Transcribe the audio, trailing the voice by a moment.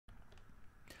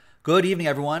Good evening,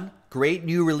 everyone. Great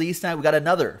new release night. We got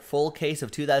another full case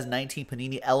of 2019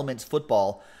 Panini Elements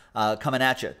Football coming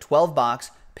at you. 12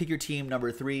 box. Pick your team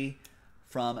number 3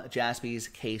 from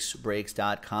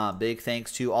jaspyscasebreaks.com. Big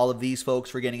thanks to all of these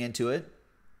folks for getting into it.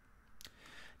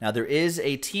 Now, there is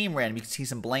a team random. You can see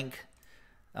some blank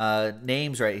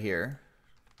names right here.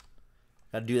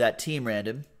 Got to do that team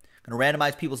random. Going to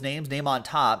randomize people's names. Name on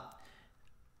top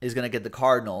is going to get the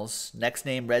Cardinals. Next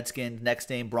name, Redskins.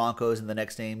 Next name, Broncos. And the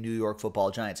next name, New York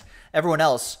Football Giants. Everyone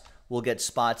else will get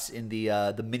spots in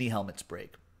the mini helmets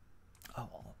break. Oh,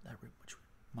 which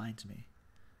reminds me.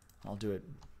 I'll do it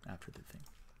after the thing.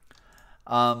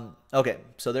 Okay,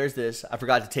 so there's this. I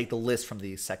forgot to take the list from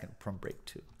the second from break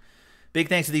 2. Big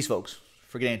thanks to these folks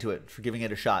for getting into it, for giving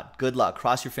it a shot. Good luck.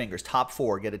 Cross your fingers. Top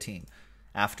 4 get a team.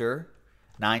 After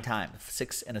 9 times.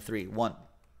 6 and a 3. 1,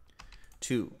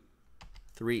 2,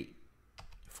 3,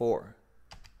 4,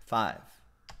 5,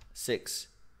 6,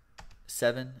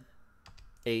 7,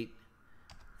 8,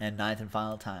 and 9th and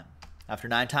final time. After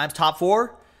 9 times, top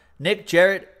 4, Nick,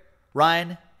 Jarrett,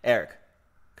 Ryan, Eric.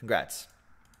 Congrats.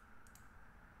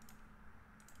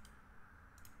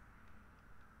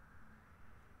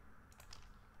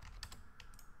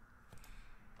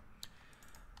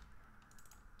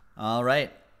 All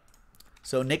right.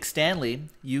 So, Nick Stanley,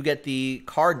 you get the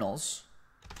Cardinals.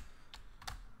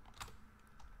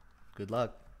 Good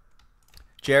luck.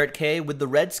 Jarrett K with the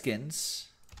Redskins.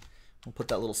 We'll put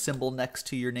that little symbol next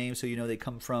to your name so you know they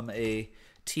come from a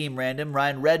team random.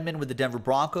 Ryan Redmond with the Denver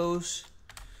Broncos.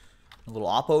 A little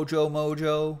Oppo Joe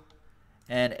Mojo.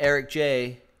 And Eric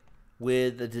J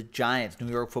with the Giants,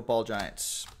 New York Football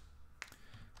Giants.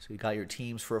 So you got your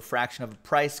teams for a fraction of a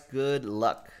price. Good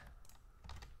luck.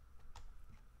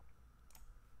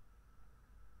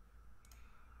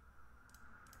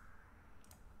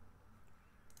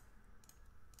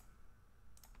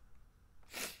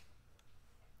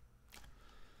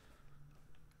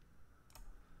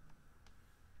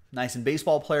 Nice. And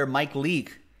baseball player Mike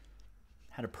Leake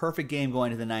had a perfect game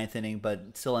going to the 9th inning,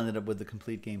 but still ended up with the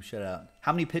complete game shutout.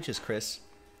 How many pitches, Chris?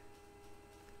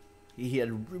 He had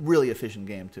a really efficient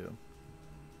game, too.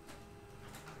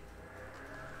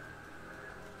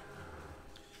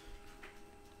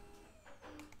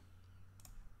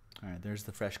 All right, there's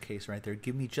the fresh case right there.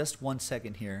 Give me just 1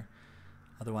 second here.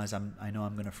 Otherwise, I know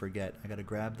I'm going to forget. I got to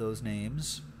grab those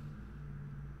names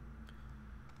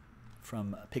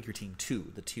from Pick Your Team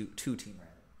 2, the two team random.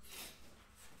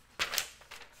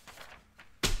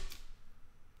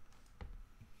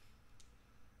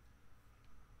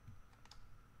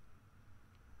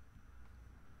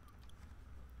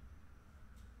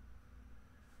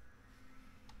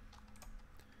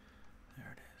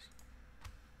 There it is.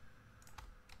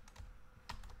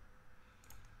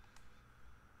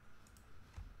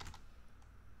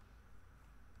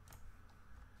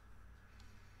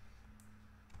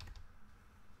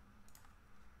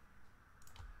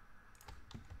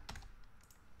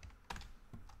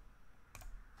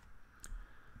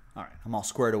 All right, I'm all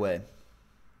squared away.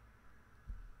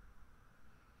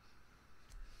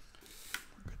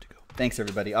 We're good to go. Thanks,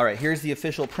 everybody. All right, here's the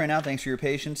official printout. Thanks for your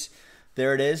patience.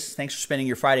 There it is. Thanks for spending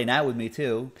your Friday night with me,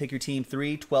 too. Pick your team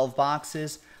 3, 12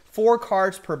 boxes, 4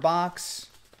 cards per box.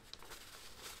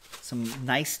 Some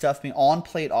nice stuff.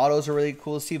 On-plate autos are really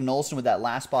cool. Steve Olsen with that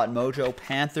last spot mojo.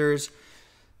 Panthers.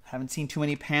 Haven't seen too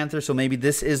many Panthers, so maybe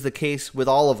this is the case with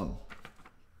all of them.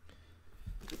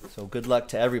 So good luck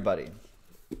to everybody.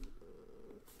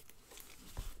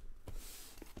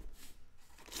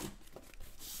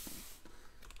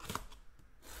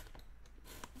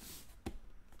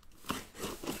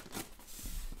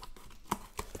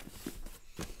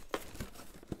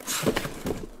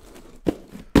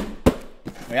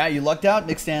 Yeah, you lucked out,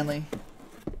 Nick Stanley.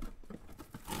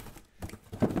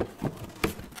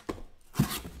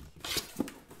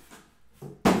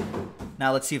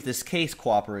 Now let's see if this case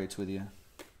cooperates with you.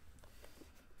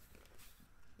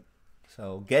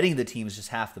 So getting the team is just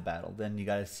half the battle. Then you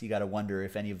gotta wonder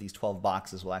if any of these 12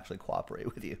 boxes will actually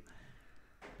cooperate with you.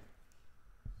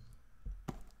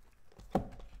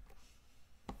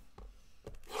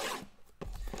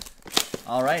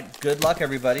 All right, good luck,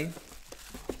 everybody.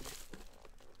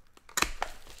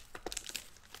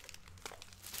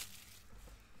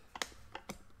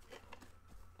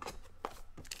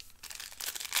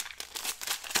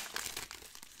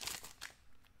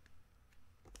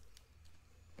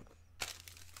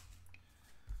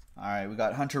 All right, we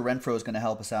got Hunter Renfrow is going to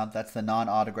help us out. That's the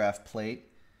non-autograph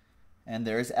plate. And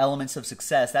there's Elements of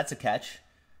Success. That's a catch.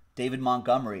 David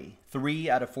Montgomery, 3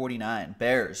 out of 49.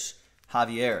 Bears,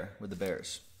 Javier with the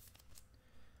Bears.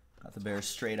 Got the Bears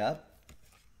straight up.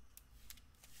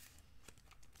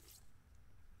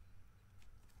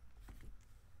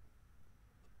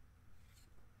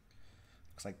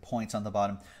 Looks like points on the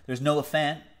bottom. There's Noah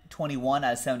Fant, 21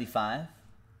 out of 75.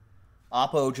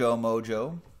 Oppo Joe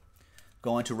Mojo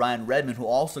going to Ryan Redmond, who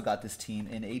also got this team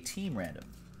in a team random.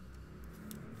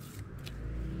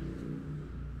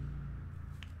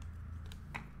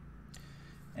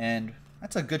 And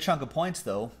that's a good chunk of points,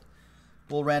 though.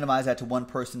 We'll randomize that to one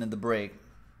person in the break,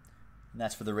 and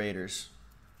that's for the Raiders.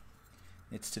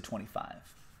 It's to 25.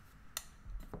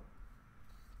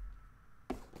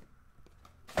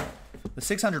 The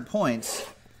 600 points,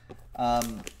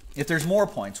 if there's more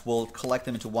points, we'll collect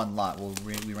them into one lot.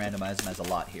 We randomize them as a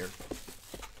lot here.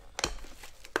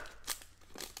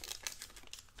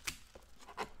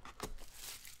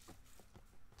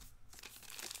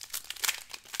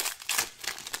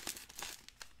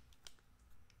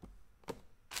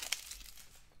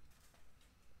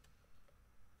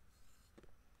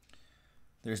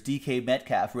 There's DK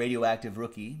Metcalf, radioactive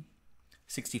rookie,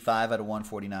 65 out of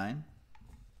 149.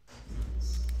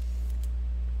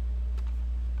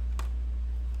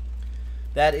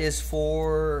 That is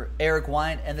for Eric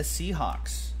Wine and the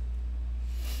Seahawks.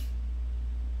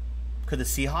 Could the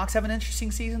Seahawks have an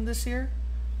interesting season this year?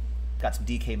 Got some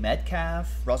DK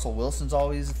Metcalf. Russell Wilson's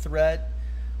always a threat.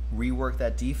 Rework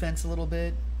that defense a little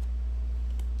bit.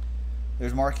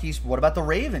 There's Marquise. What about the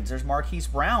Ravens? There's Marquise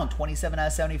Brown, 27 out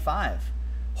of 75.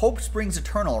 Hope springs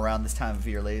eternal around this time of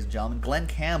year, ladies and gentlemen. Glenn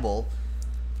Campbell,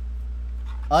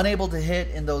 unable to hit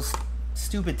in those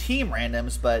stupid team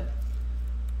randoms, but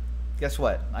guess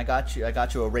what? I got you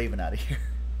a Raven out of here.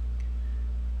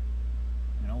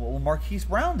 You know, what will Marquise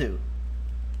Brown do?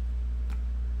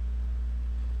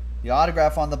 The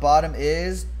autograph on the bottom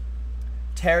is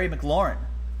Terry McLaurin,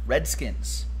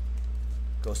 Redskins.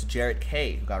 Goes to Jarrett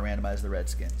K, who got randomized to the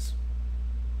Redskins.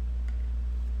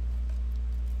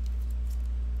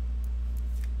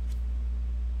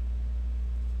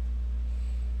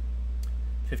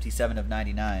 $57 of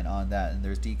 99 on that, and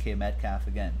there's DK Metcalf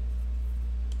again.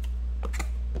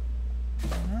 I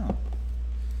don't know.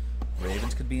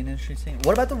 Ravens could be an interesting.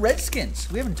 What about the Redskins?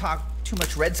 We haven't talked too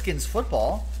much Redskins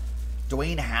football.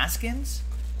 Dwayne Haskins.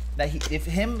 That if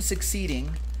him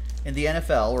succeeding in the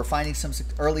NFL or finding some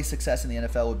early success in the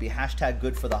NFL would be hashtag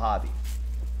good for the hobby.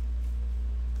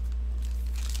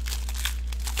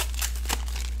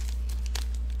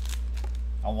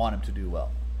 I want him to do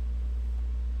well.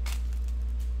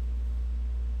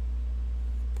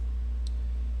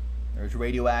 There's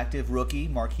radioactive rookie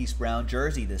Marquise Brown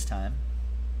jersey this time.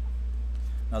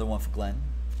 Another one for Glenn.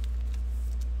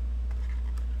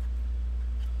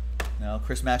 No,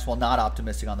 Chris Maxwell not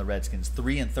optimistic on the Redskins.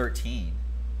 3 and 13.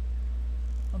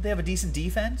 Don't they have a decent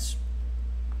defense?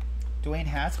 Dwayne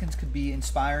Haskins could be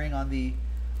inspiring on the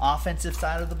offensive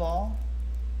side of the ball.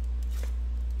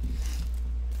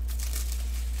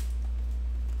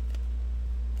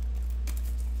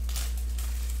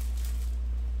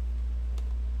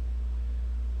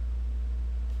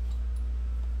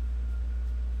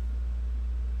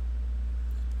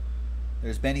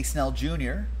 There's Benny Snell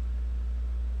Jr.,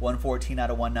 114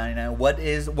 out of 199. What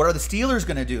are the Steelers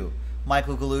going to do,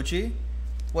 Michael Galucci?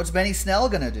 What's Benny Snell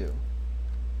going to do?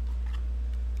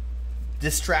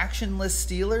 Distractionless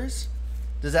Steelers?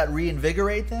 Does that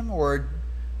reinvigorate them? Or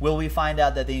will we find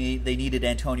out that they needed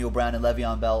Antonio Brown and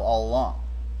Le'Veon Bell all along?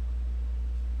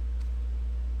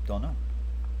 Don't know.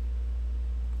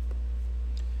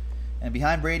 And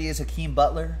behind Brady is Hakeem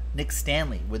Butler, Nick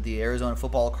Stanley with the Arizona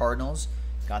Football Cardinals.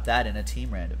 Got that in a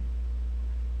team random.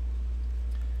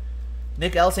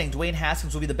 Nick L saying Dwayne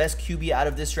Haskins will be the best QB out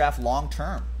of this draft long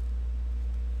term.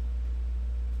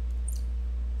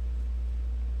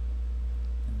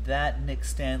 That Nick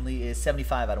Stanley is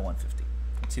 75 out of 150.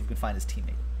 Let's see if we can find his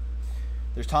teammate.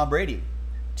 There's Tom Brady,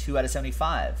 2 out of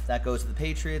 75. That goes to the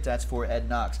Patriots. That's for Ed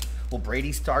Knox. Will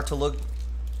Brady start to look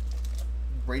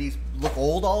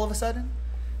old all of a sudden?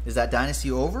 Is that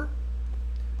dynasty over?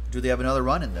 Do they have another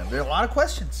run in them? There are a lot of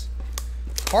questions.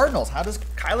 Cardinals, how does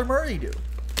Kyler Murray do?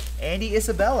 Andy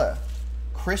Isabella,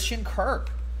 Christian Kirk,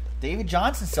 David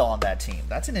Johnson still on that team.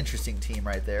 That's an interesting team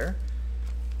right there.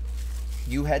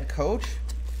 New head coach.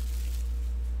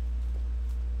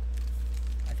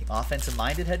 I think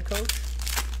offensive-minded head coach.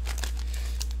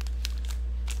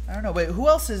 I don't know. Wait, who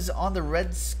else is on the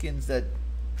Redskins that...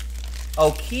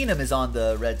 Oh, Keenum is on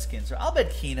the Redskins. I'll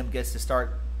bet Keenum gets to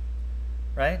start,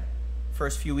 right?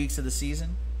 First few weeks of the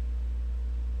season.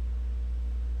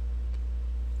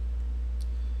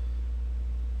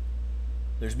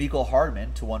 There's Mecole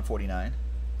Hardman to 149.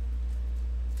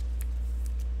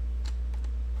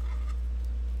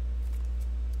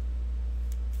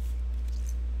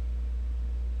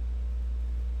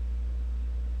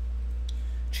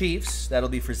 Chiefs, that'll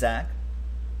be for Zach.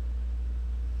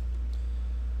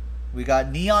 We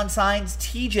got Neon Signs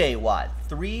TJ Watt.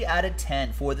 3 out of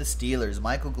 10 for the Steelers.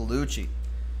 Michael Gallucci.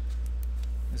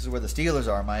 This is where the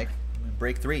Steelers are, Mike.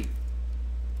 Break 3.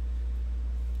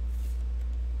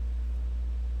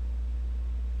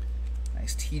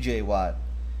 Nice TJ Watt.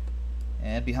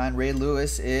 And behind Ray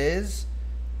Lewis is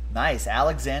nice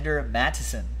Alexander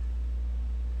Mattison.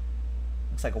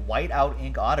 Looks like a white-out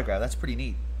ink autograph. That's pretty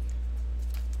neat.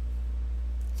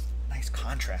 Nice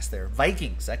contrast there.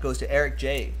 Vikings. That goes to Eric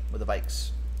J. with the Vikes.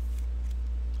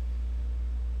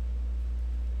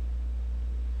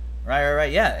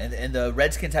 Right. Yeah, and the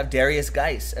Redskins have Darius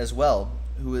Geis as well,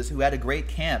 who had a great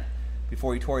camp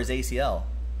before he tore his ACL.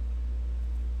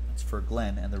 That's for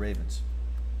Glenn and the Ravens.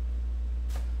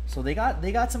 So they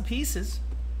got some pieces.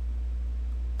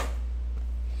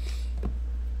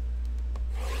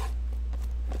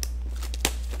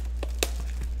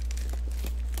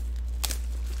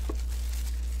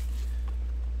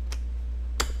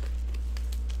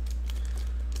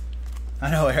 I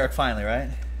know, Eric, finally, right?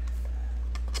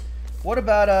 What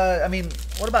about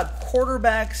what about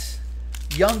quarterbacks,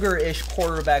 younger-ish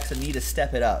quarterbacks that need to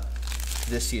step it up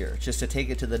this year just to take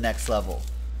it to the next level?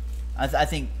 I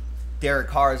think Derek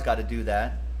Carr's got to do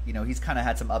that. You know, he's kind of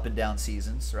had some up and down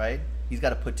seasons, right? He's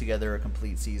got to put together a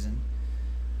complete season.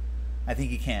 I think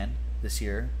he can this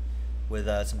year with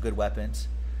some good weapons.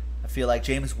 I feel like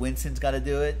Jameis Winston's got to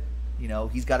do it. You know,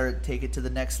 he's got to take it to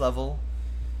the next level.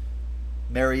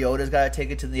 Mariota's got to take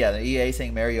it to the EA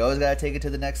saying Mariota's got to take it to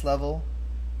the next level.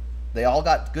 They all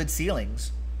got good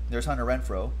ceilings. There's Hunter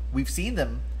Renfrow. We've seen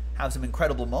them have some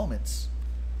incredible moments,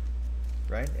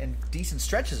 right? And decent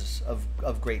stretches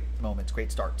of great moments,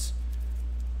 great starts.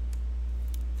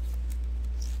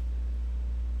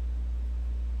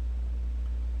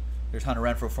 There's Hunter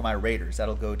Renfrow for my Raiders.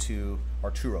 That'll go to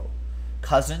Arturo.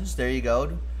 Cousins, there you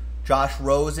go. Josh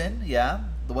Rosen, yeah.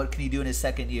 What can he do in his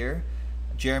second year?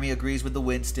 Jeremy agrees with the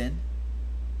Winston.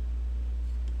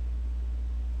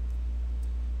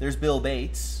 There's Bill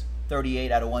Bates,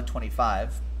 38 out of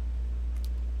 125.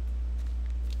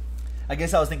 I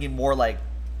guess I was thinking more like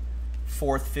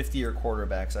 4th, 5th-year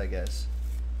quarterbacks, I guess.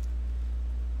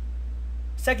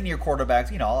 Second-year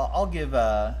quarterbacks, you know, I'll give...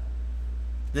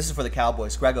 this is for the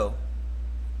Cowboys. Grego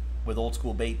with old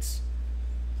school Bates.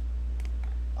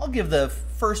 I'll give the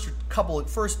first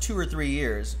 2 or 3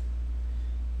 years...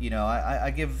 You know,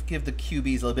 I give the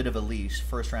QBs a bit of a leash.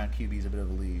 First round QBs a bit of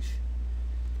a leash.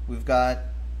 We've got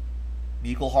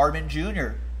Mecole Hardman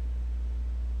Jr.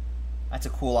 That's a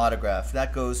cool autograph.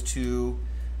 That goes to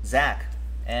Zach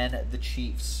and the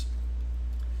Chiefs.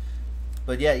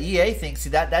 But yeah, EA thinks,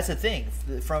 see, that's the thing.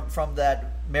 From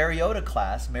that Mariota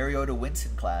class, Mariota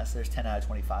Winston class, there's 10 out of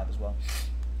 25 as well.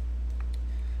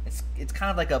 It's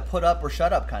kind of like a put up or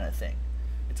shut up kind of thing.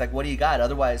 It's like, what do you got?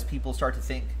 Otherwise, people start to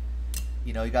think,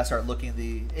 you know, you got to start looking at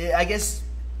the... I guess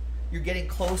you're getting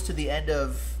close to the end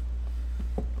of...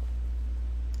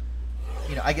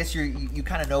 You know, I guess you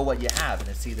kind of know what you have. And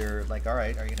it's either like, all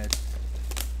right, are you going to...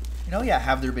 You know, yeah,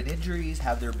 have there been injuries?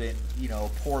 Have there been, you know,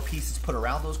 poor pieces put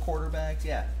around those quarterbacks?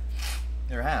 Yeah,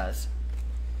 there has.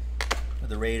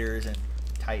 With the Raiders and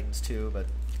Titans too. But,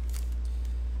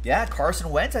 yeah,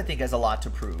 Carson Wentz, I think, has a lot to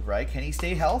prove, right? Can he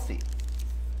stay healthy?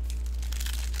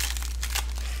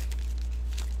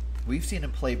 We've seen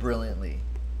him play brilliantly,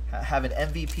 have an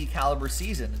MVP caliber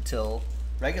season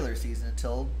regular season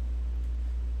until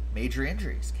major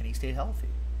injuries. Can he stay healthy?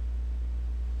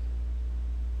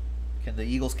 Can the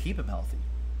Eagles keep him healthy?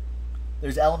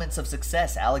 There's elements of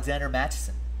success. Alexander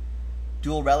Mattison.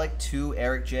 Dual relic to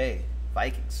Eric J.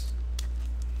 Vikings.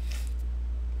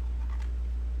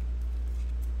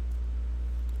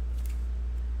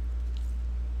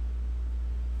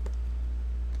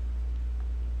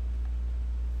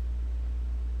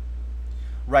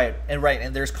 Right,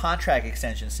 and there's contract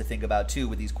extensions to think about too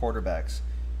with these quarterbacks,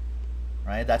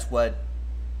 right? That's what,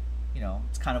 you know,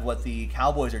 it's kind of what the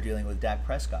Cowboys are dealing with. Dak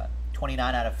Prescott,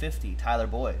 29 out of 50. Tyler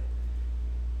Boyd,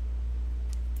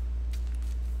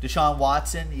 Deshaun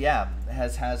Watson, yeah,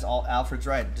 has all. Alfred's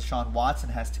right. Deshaun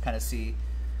Watson has to kind of see.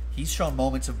 He's shown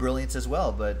moments of brilliance as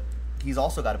well, but he's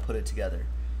also got to put it together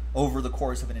over the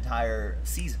course of an entire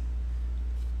season.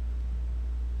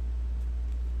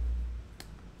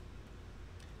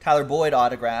 Tyler Boyd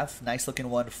autograph. Nice looking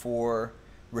one for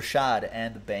Rashad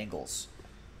and the Bengals.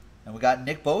 And we got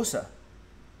Nick Bosa.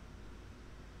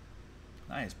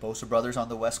 Nice. Bosa brothers on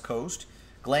the West Coast.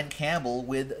 Glenn Campbell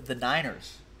with the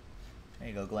Niners. There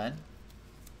you go, Glenn.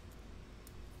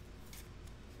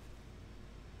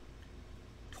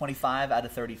 25 out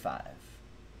of 35.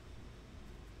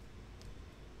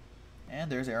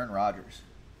 And there's Aaron Rodgers.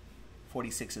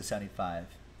 46 of 75.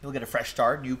 He'll get a fresh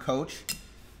start. New coach.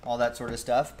 all that sort of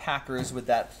stuff. Packers with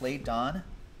that plate, Don.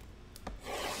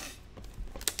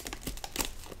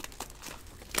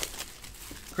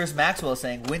 Chris Maxwell is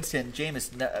saying, Winston,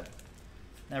 Jameis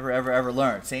never, ever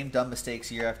learned. Same dumb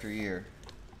mistakes year after year.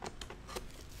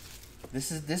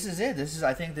 This is it.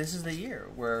 I think this is the year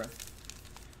where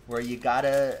you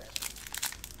gotta,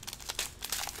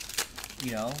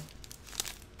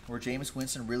 where Jameis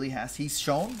Winston really he's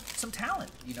shown some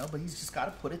talent, but he's just got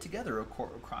to put it together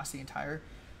across the entire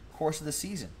course of the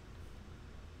season.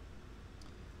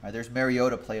 All right, there's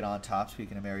Mariota played on top.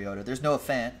 Speaking of Mariota, there's Noah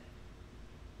Fant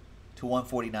to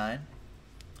 149.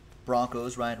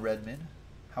 Broncos, Ryan Redmond.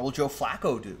 How will Joe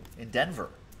Flacco do in Denver?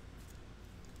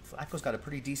 Flacco's got a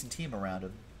pretty decent team around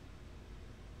him.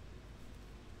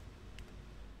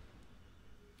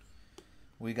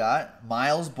 We got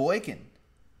Miles Boykin.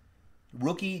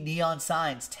 Rookie neon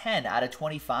signs, 10 out of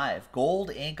 25.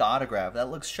 Gold ink autograph.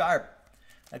 That looks sharp.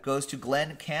 That goes to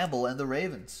Glenn Campbell and the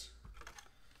Ravens.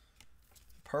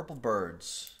 Purple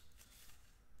Birds.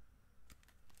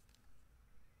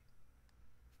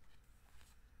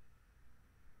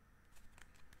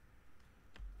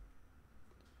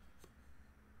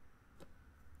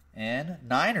 And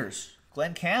Niners.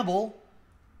 Glenn Campbell.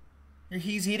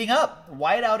 He's heating up.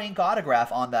 Whiteout ink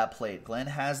autograph on that plate. Glenn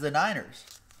has the Niners.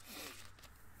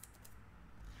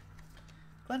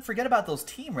 Glenn, forget about those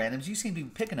team randoms. You seem to be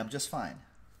picking them just fine.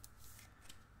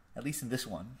 At least in this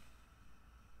one.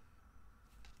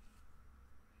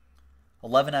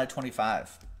 11 out of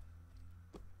 25.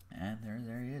 And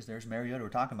there he is. There's Mariota. We're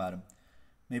talking about him.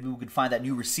 Maybe we could find that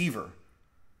new receiver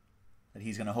that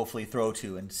he's going to hopefully throw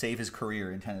to and save his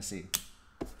career in Tennessee.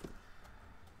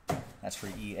 That's for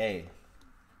EA.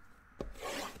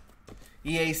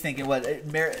 EA's thinking, what?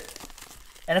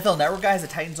 NFL Network guys, the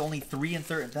Titans only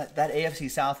 3-3. That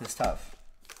AFC South is tough.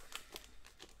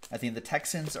 I think the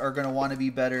Texans are going to want to be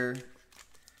better.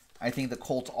 I think the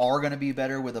Colts are going to be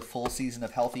better with a full season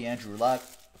of healthy Andrew Luck.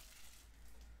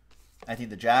 I think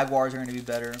the Jaguars are going to be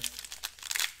better.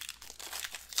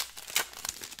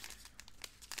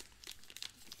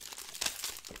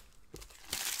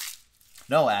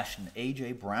 No, Ashton.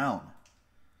 A.J. Brown.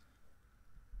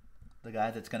 The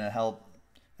guy that's going to help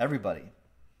everybody.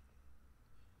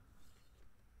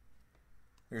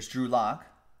 There's Drew Lock.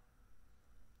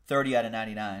 30 out of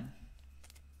 99.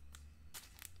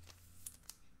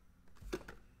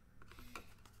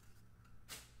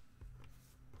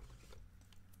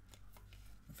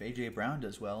 If A.J. Brown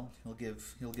does well, he'll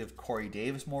give Corey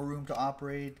Davis more room to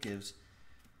operate. Gives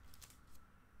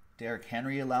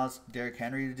allows Derrick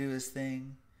Henry to do his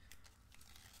thing.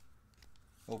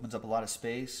 Opens up a lot of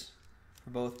space for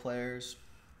both players.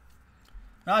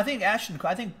 No, I think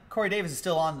Corey Davis is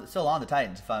still on the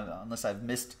Titans. Unless I've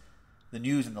missed the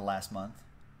news in the last month,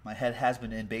 my head has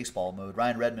been in baseball mode.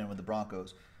 Ryan Redmond with the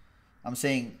Broncos. I'm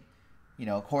saying,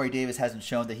 Corey Davis hasn't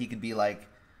shown that he can be like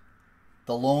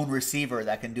the lone receiver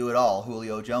that can do it all,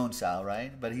 Julio Jones style,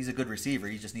 right? But he's a good receiver.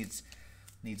 He just needs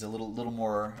a little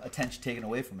more attention taken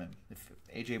away from him. If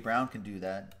A.J. Brown can do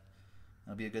that,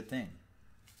 that'll be a good thing.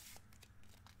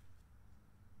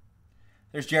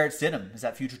 There's Jarrett Stidham. Is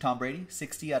that future Tom Brady?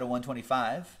 60 out of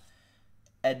 125.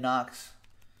 Ed Knox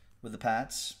with the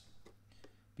Pats.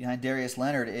 Behind Darius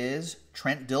Leonard is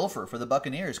Trent Dilfer for the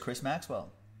Buccaneers, Chris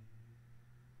Maxwell.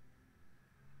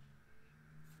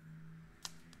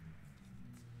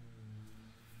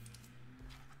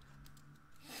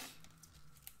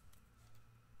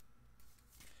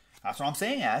 That's what I'm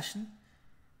saying, Ashton.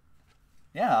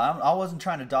 Yeah, I wasn't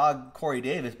trying to dog Corey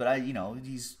Davis, but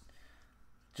he's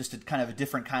just a kind of a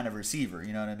different kind of receiver,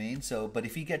 you know what I mean? So, but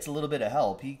if he gets a little bit of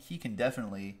help, he can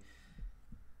definitely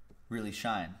really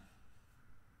shine.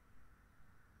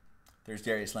 There's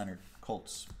Darius Leonard,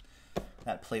 Colts.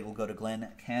 That plate will go to Glenn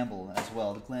Campbell as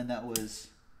well. The Glenn, that was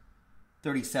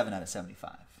 37 out of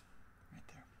 75. Right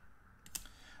there.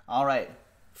 All right.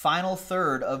 Final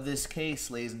third of this case,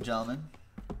 ladies and gentlemen.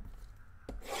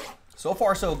 So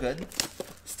far, so good.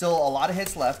 Still a lot of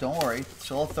hits left. Don't worry.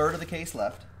 Still a third of the case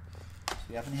left. So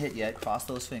we haven't hit yet. Cross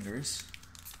those fingers.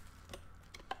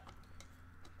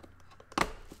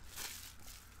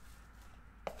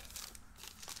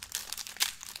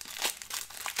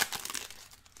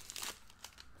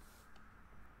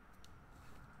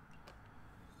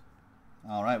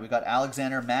 All right, we got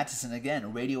Alexander Mattison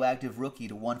again. Radioactive rookie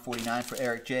to 149 for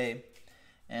Eric J.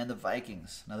 And the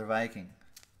Vikings. Another Viking.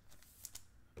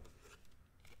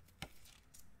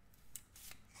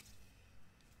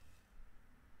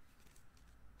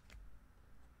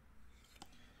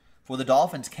 For the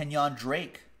Dolphins, Kenyon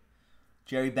Drake.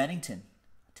 Jerry Bennington,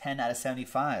 10 out of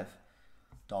 75.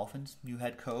 Dolphins, new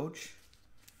head coach.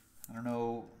 I don't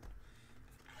know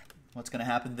what's going to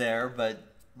happen there, but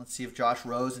let's see if Josh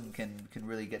Rosen can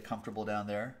really get comfortable down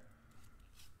there.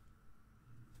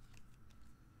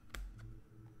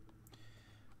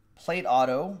 Plate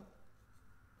auto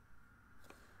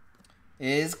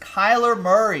is Kyler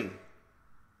Murray.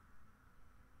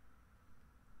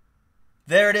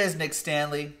 There it is, Nick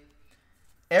Stanley.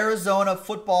 Arizona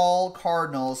Football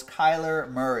Cardinals, Kyler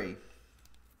Murray.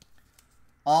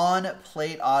 On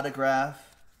plate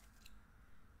autograph.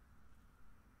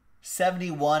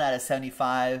 71 out of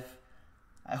 75.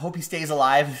 I hope he stays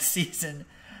alive this season,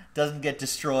 doesn't get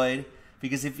destroyed.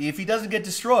 Because if he doesn't get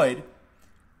destroyed,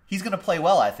 he's going to play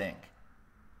well, I think.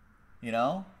 You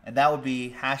know? And that would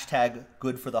be hashtag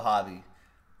good for the hobby,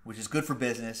 which is good for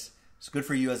business. It's good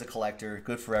for you as a collector.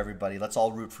 Good for everybody. Let's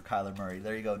all root for Kyler Murray.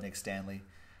 There you go, Nick Stanley.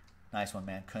 Nice one,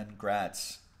 man.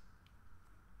 Congrats.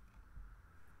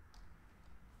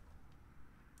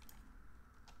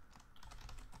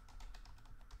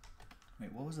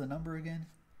 Wait, what was the number again?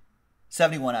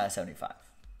 71 out of 75.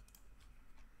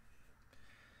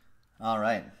 All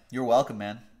right. You're welcome,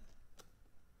 man.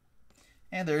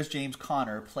 And there's James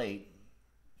Conner, plate.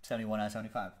 71 out of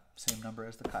 75. Same number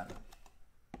as the Kyler.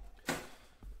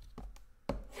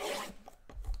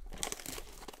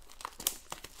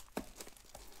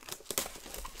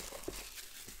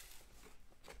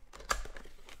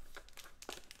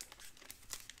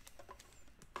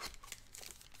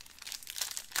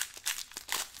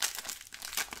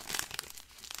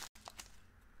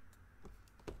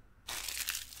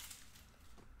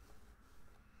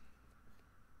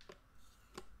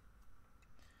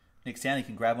 Nick Stanley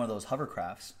can grab one of those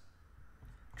hovercrafts,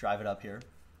 drive it up here,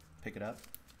 pick it up.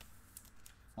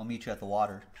 I'll meet you at the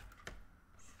water.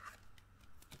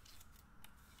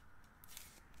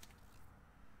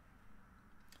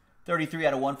 .33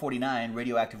 out of 149,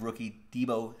 radioactive rookie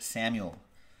Deebo Samuel,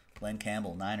 Glenn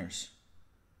Campbell, Niners.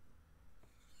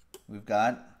 We've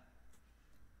got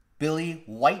Billy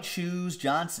White Shoes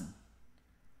Johnson,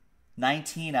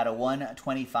 19 out of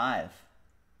 125.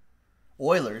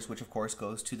 Oilers, which of course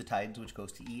goes to the Titans, which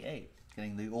goes to EA.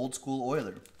 Getting the old school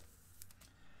Oiler.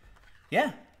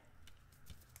 Yeah.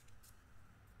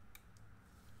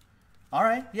 All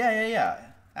right. Yeah.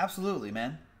 Absolutely,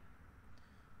 man.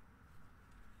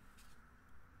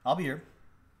 I'll be here.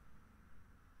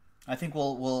 I think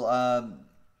we'll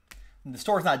the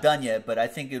store's not done yet, but I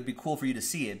think it would be cool for you to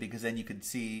see it, because then you could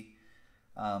see,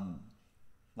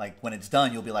 like when it's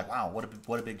done, you'll be like, wow,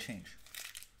 what a big change.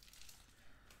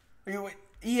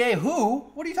 EA who?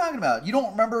 What are you talking about? You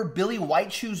don't remember Billy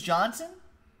White Shoes Johnson?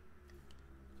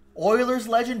 Oilers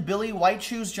legend Billy White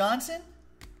Shoes Johnson?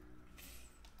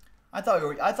 I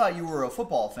thought you were a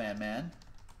football fan, man.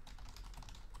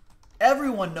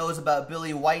 Everyone knows about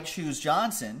Billy White Shoes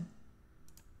Johnson.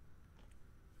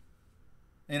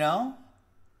 You know?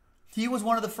 He was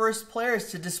one of the first players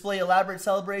to display elaborate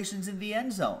celebrations in the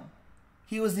end zone.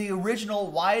 He was the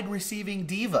original wide receiving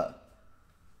diva.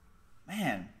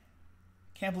 Man,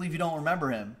 can't believe you don't remember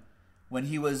him when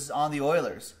he was on the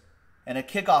Oilers and a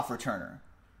kickoff returner.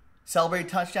 Celebrate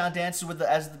touchdown dances with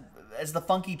as the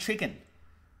funky chicken.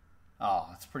 Oh,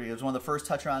 it's pretty. It was one of the first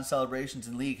touchdown celebrations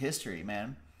in league history,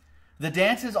 man. The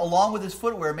dances, along with his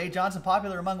footwear, made Johnson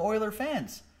popular among Oiler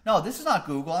fans. No, this is not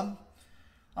Google.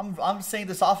 I'm saying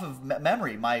this off of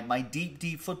memory. My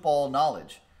deep football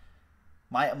knowledge.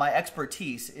 My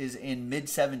expertise is in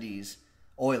mid-70s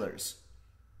Oilers.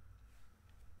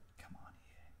 Come on,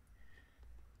 EA.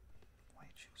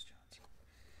 White Shoes Johnson.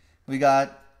 We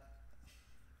got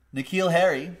N'Keal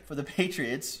Harry for the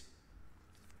Patriots.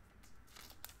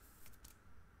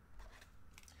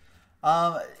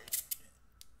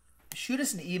 Shoot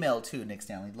us an email too, Nick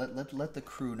Stanley. Let the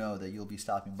crew know that you'll be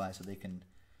stopping by so they can.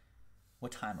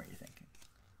 What time are you thinking?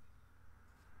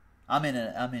 I'm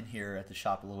in here at the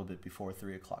shop a little bit before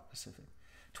 3 o'clock Pacific.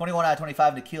 21 out of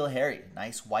 25, N'Keal Harry.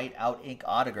 Nice white out ink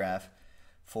autograph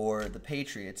for the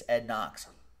Patriots, Ed Knox.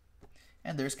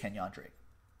 And there's Kenyon Drake.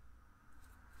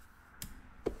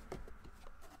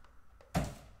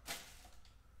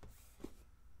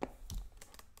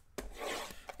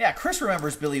 Yeah, Chris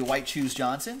remembers Billy White Shoes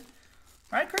Johnson.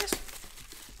 Right, Chris?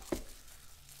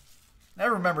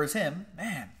 Never remembers him.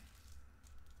 Man.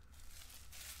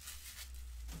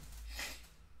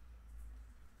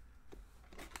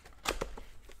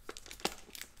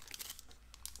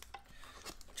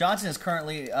 Johnson is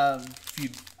currently, I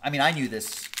mean, I knew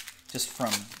this just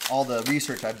from all the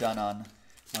research I've done on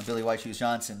Billy White Shoes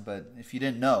Johnson, but if you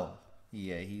didn't know,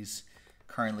 he's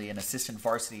currently an assistant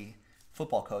varsity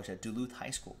football coach at Duluth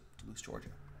High School, Duluth, Georgia.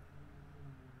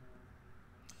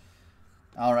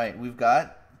 All right, we've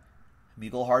got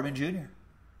Mecole Hardman Jr.,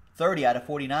 30 out of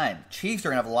 49. Chiefs are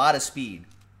going to have a lot of speed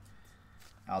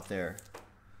out there.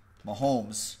 Mahomes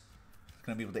is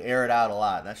going to be able to air it out a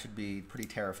lot. That should be pretty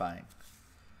terrifying.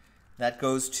 That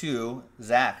goes to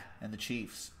Zach and the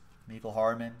Chiefs. Mecole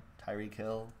Hardman, Tyreek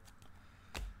Hill.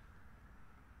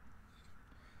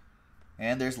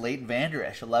 And there's Leighton Vander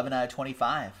Esch, 11 out of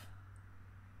 25.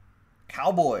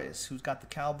 Cowboys. Who's got the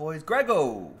Cowboys?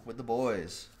 Grego with the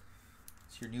boys.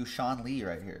 It's your new Sean Lee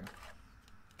right here.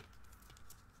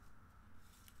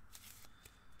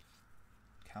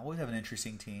 Cowboys have an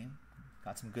interesting team.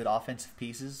 Got some good offensive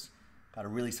pieces. Got a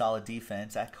really solid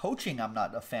defense. That coaching I'm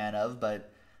not a fan of,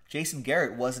 but Jason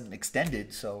Garrett wasn't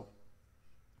extended, so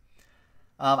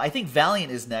I think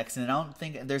Valiant is next, and I don't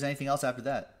think there's anything else after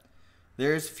that.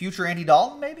 There's future Andy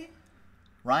Dalton, maybe?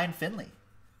 Ryan Finley.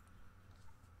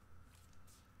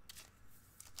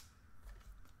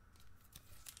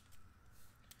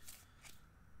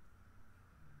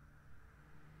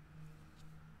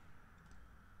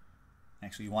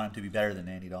 Actually, you want him to be better than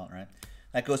Andy Dalton, right?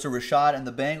 That goes to Rashad and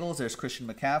the Bengals. There's Christian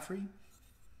McCaffrey.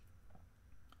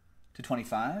 To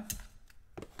 25.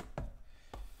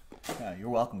 Yeah, you're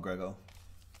welcome, Grego.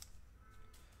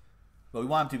 But we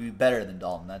want him to be better than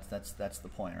Dalton. That's the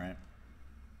point, right?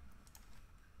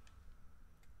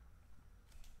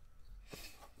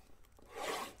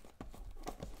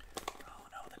 Oh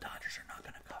no, the Dodgers are not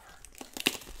going to cover.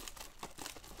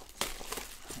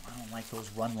 I don't like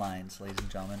those run lines, ladies and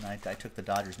gentlemen. I took the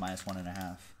Dodgers minus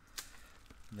 1.5.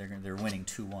 They're winning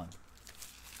 2-1.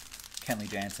 Kenley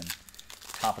Jansen,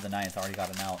 top of the ninth, already got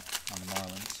an out on the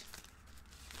Marlins.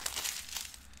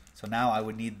 So now I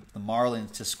would need the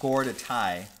Marlins to score to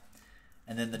tie,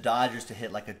 and then the Dodgers to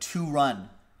hit like a 2-run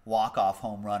walk-off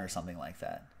home run or something like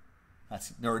that.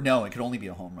 No, it could only be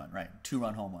a home run, right?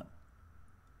 2-run home run.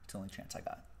 It's the only chance I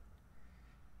got.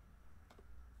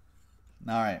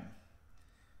 All right.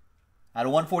 Out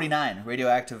of 149,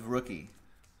 radioactive rookie.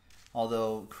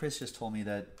 Although Chris just told me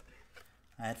that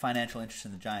I had financial interest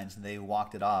in the Giants and they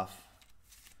walked it off.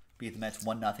 Beat the Mets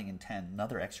 1-0 in 10.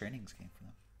 Another extra innings game for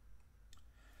them.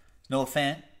 Noah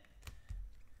Fant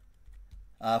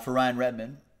for Ryan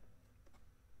Redmond.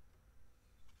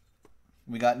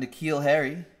 We got N'Keal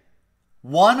Harry.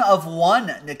 1 of 1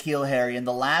 N'Keal Harry in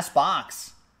the last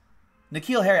box.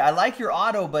 N'Keal Harry, I like your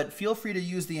auto, but feel free to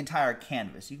use the entire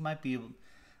canvas. You might be able,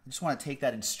 I just want to take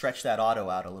that and stretch that auto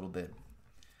out a little bit.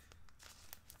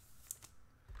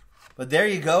 But there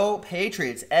you go,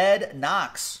 Patriots. Ed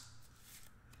Knox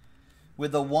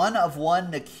with the 1 of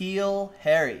 1 N'Keal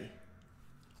Harry.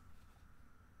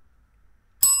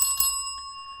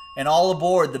 And all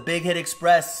aboard the Big Hit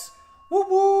Express. Whoop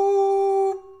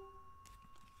whoop.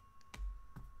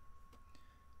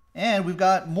 And we've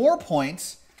got more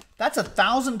points. That's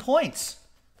 1,000 points.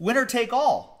 Winner take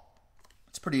all.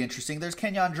 It's pretty interesting. There's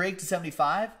Kenyon Drake to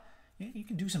 75. You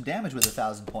can do some damage with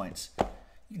 1,000 points.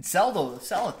 You can sell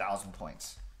 1,000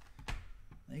 points.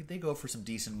 They go for some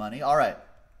decent money. All right.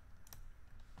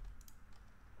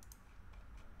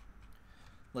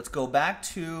 Let's go back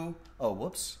to, oh,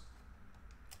 whoops.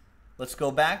 Let's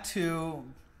go back to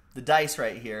the dice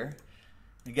right here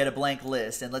and get a blank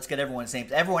list, and let's get everyone's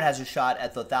names. Everyone has a shot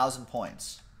at the 1,000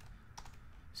 points.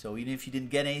 So even if you didn't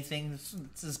get anything,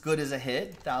 it's as good as a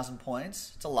hit. 1,000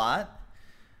 points. It's a lot.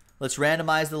 Let's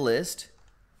randomize the list.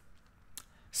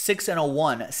 6 and a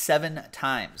 1, 7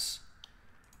 times.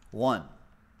 1,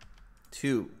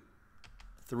 2,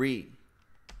 3,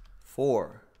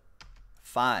 4,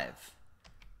 5,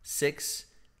 6,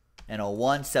 and a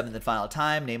 1, 7th and final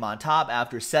time. Name on top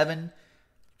after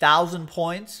 7,000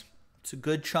 points. It's a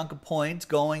good chunk of points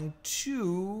going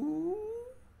to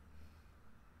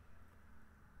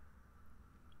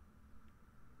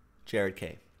Jared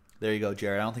K. There you go,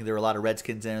 Jared. I don't think there were a lot of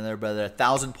Redskins in there, but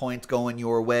 1,000 points going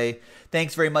your way.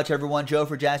 Thanks very much, everyone. Joe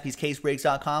for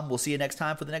JaspysCaseBreaks.com. We'll see you next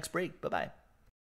time for the next break. Bye-bye.